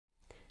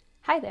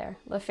Hi there,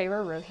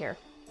 LaFavor Rue here.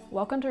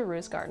 Welcome to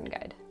Rue's Garden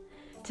Guide.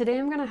 Today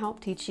I'm going to help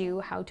teach you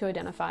how to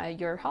identify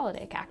your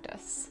holiday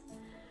cactus.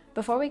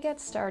 Before we get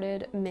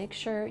started, make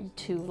sure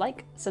to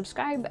like,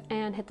 subscribe,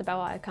 and hit the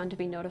bell icon to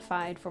be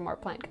notified for more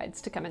plant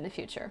guides to come in the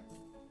future.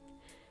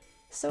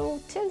 So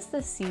 'tis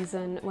the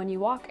season when you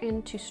walk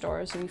into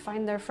stores and you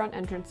find their front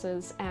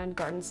entrances and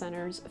garden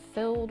centers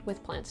filled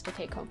with plants to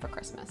take home for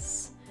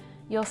Christmas.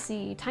 You'll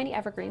see tiny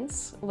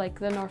evergreens like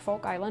the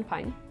Norfolk Island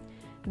pine,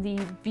 the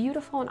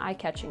beautiful and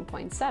eye-catching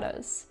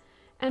poinsettias,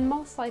 and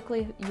most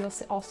likely you'll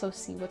also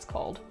see what's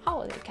called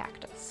holiday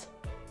cactus.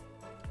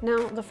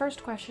 Now, the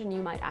first question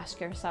you might ask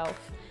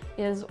yourself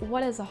is,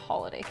 what is a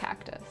holiday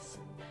cactus?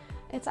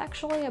 It's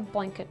actually a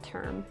blanket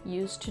term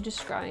used to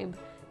describe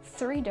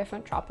three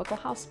different tropical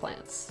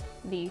houseplants: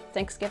 the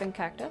Thanksgiving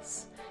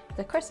cactus,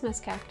 the Christmas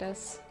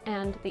cactus,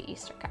 and the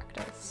Easter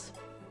cactus.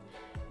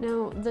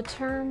 Now, the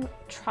term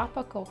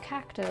tropical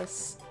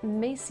cactus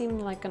may seem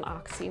like an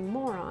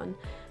oxymoron,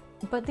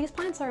 but these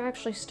plants are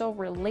actually still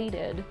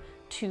related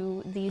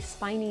to the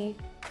spiny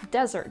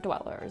desert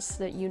dwellers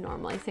that you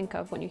normally think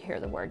of when you hear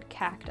the word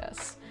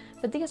cactus,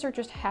 but these are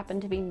just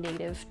happen to be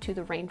native to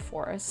the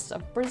rainforests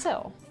of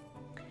Brazil.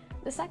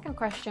 The second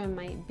question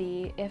might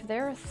be, if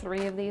there are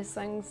three of these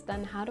things,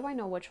 then how do I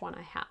know which one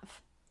I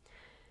have?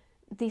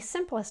 The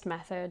simplest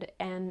method,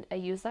 and I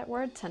use that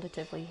word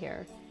tentatively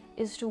here,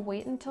 is to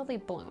wait until they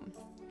bloom.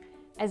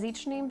 As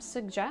each name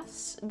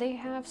suggests, they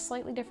have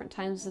slightly different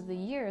times of the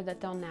year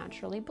that they'll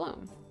naturally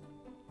bloom.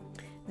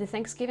 The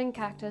Thanksgiving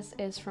cactus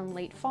is from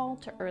late fall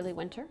to early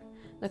winter,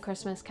 the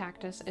Christmas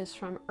cactus is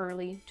from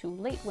early to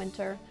late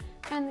winter,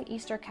 and the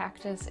Easter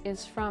cactus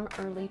is from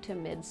early to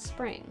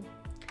mid-spring.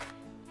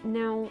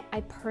 Now,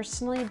 I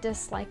personally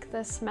dislike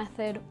this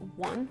method,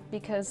 one,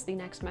 because the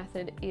next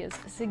method is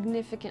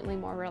significantly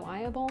more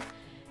reliable,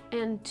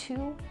 and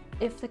two,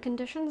 if the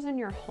conditions in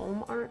your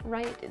home aren't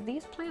right,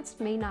 these plants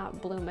may not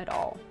bloom at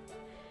all.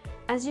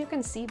 As you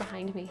can see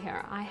behind me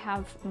here, I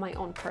have my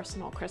own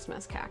personal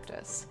Christmas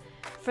cactus.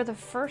 For the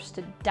first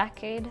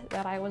decade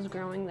that I was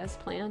growing this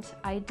plant,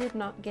 I did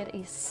not get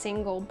a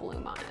single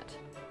bloom on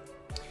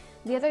it.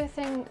 The other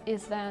thing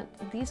is that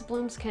these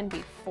blooms can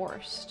be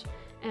forced,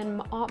 and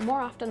more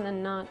often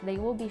than not, they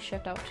will be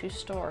shipped out to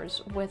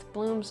stores with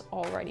blooms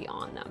already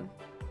on them.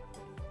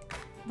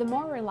 The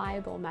more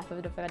reliable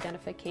method of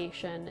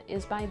identification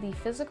is by the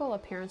physical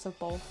appearance of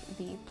both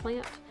the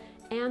plant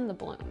and the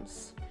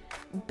blooms.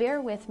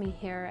 Bear with me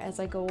here as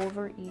I go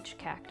over each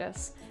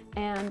cactus,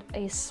 and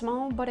a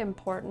small but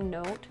important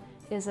note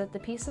is that the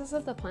pieces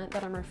of the plant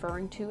that I'm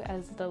referring to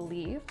as the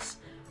leaves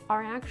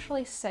are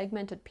actually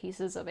segmented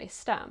pieces of a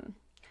stem.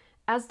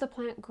 As the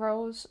plant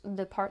grows,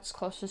 the parts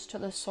closest to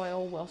the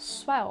soil will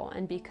swell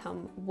and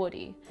become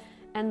woody,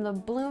 and the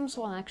blooms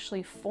will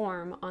actually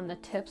form on the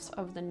tips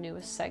of the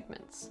newest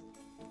segments.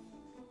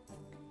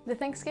 The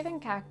Thanksgiving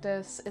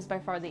cactus is by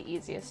far the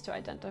easiest to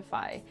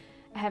identify,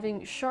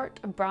 having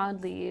short,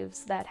 broad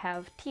leaves that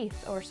have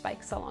teeth or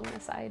spikes along the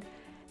side.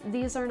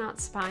 These are not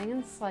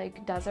spines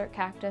like desert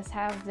cactus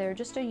have, they're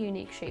just a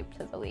unique shape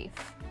to the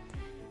leaf.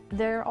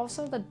 They're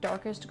also the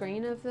darkest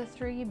green of the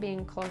three,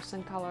 being close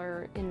in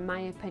color, in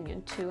my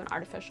opinion, to an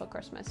artificial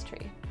Christmas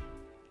tree.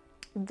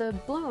 The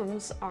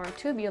blooms are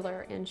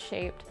tubular in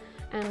shape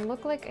and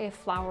look like a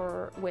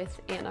flower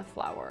within a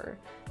flower.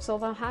 So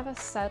they'll have a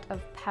set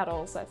of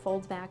petals that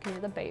folds back near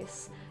the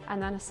base,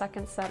 and then a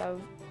second set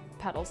of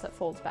petals that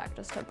folds back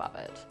just above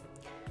it.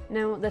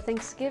 Now, the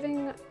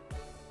Thanksgiving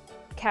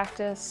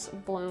cactus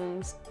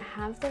blooms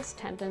have this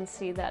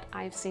tendency that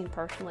I've seen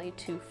personally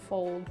to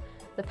fold.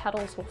 The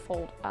petals will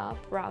fold up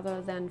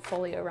rather than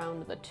fully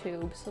around the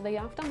tube, so they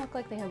often look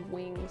like they have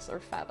wings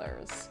or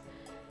feathers.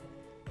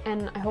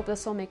 And I hope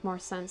this will make more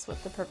sense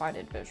with the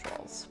provided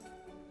visuals.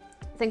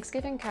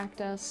 Thanksgiving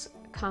cactus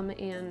come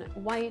in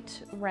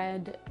white,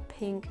 red,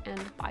 pink, and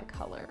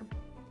bicolor.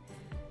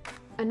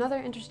 Another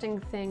interesting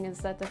thing is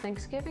that the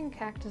Thanksgiving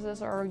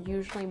cactuses are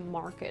usually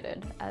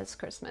marketed as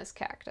Christmas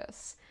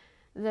cactus.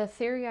 The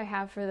theory I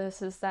have for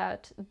this is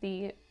that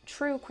the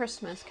true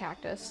Christmas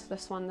cactus,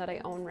 this one that I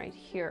own right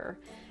here,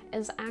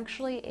 is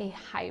actually a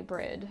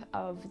hybrid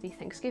of the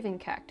Thanksgiving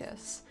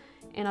cactus.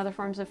 In other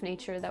forms of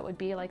nature, that would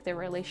be like the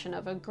relation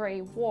of a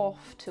gray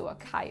wolf to a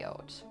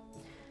coyote.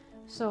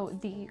 So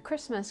the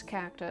Christmas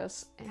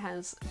cactus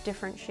has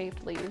different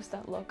shaped leaves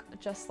that look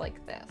just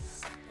like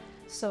this.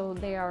 So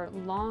they are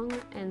long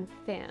and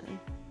thin,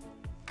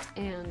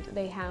 and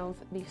they have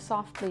the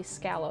softly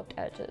scalloped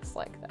edges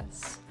like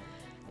this.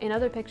 In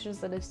other pictures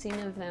that I've seen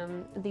of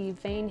them, the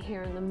vein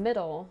here in the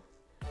middle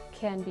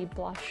can be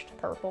blushed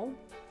purple.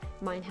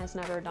 Mine has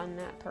never done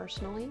that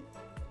personally.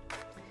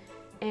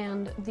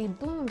 And the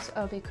blooms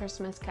of a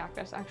Christmas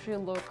cactus actually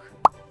look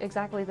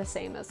exactly the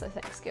same as the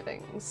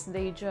Thanksgivings.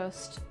 They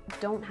just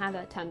don't have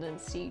that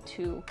tendency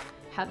to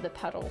have the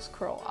petals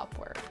curl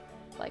upward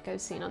like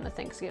I've seen on the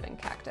Thanksgiving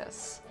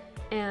cactus.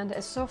 And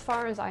as so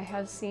far as I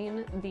have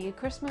seen, the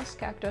Christmas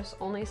cactus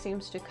only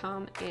seems to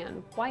come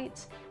in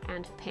white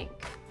and pink.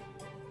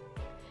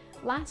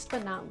 Last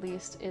but not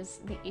least is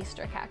the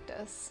Easter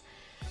cactus.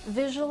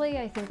 Visually,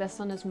 I think this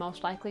one is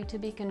most likely to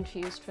be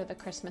confused for the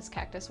Christmas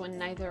cactus when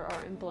neither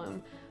are in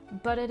bloom,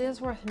 but it is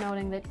worth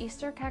noting that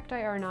Easter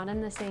cacti are not in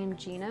the same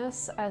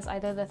genus as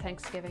either the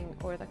Thanksgiving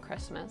or the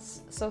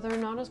Christmas, so they're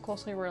not as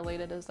closely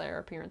related as their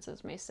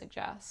appearances may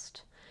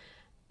suggest.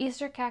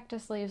 Easter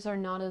cactus leaves are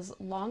not as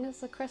long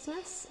as the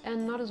Christmas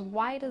and not as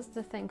wide as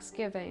the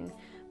Thanksgiving,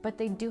 but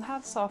they do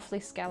have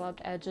softly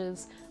scalloped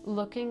edges,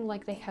 looking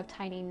like they have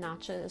tiny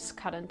notches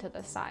cut into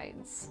the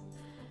sides.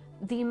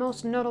 The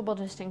most notable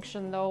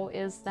distinction, though,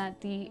 is that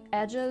the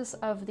edges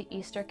of the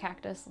Easter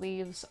cactus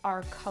leaves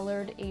are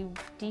colored a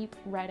deep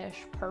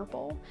reddish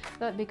purple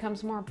that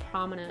becomes more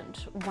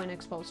prominent when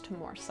exposed to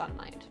more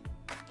sunlight.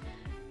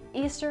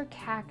 Easter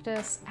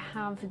cactus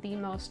have the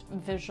most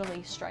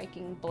visually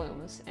striking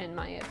blooms, in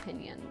my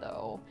opinion,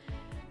 though.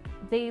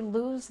 They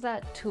lose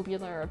that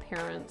tubular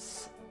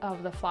appearance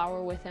of the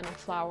flower within a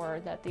flower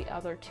that the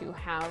other two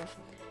have,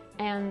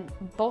 and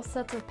both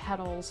sets of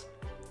petals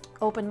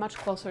open much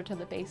closer to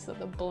the base of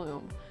the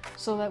bloom,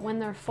 so that when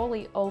they're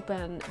fully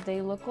open,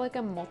 they look like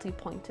a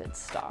multi-pointed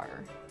star.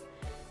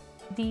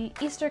 The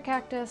Easter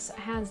cactus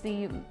has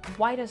the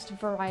widest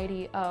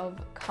variety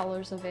of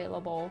colors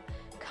available,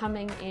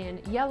 coming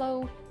in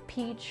yellow,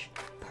 peach,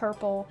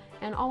 purple,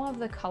 and all of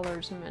the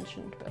colors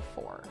mentioned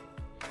before.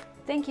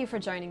 Thank you for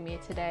joining me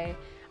today.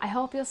 I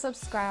hope you'll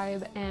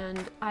subscribe, and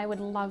I would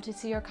love to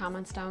see your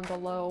comments down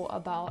below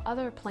about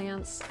other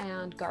plants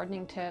and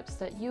gardening tips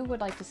that you would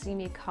like to see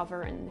me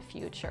cover in the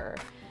future.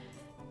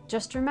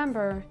 Just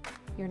remember,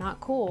 you're not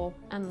cool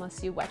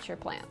unless you wet your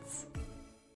plants.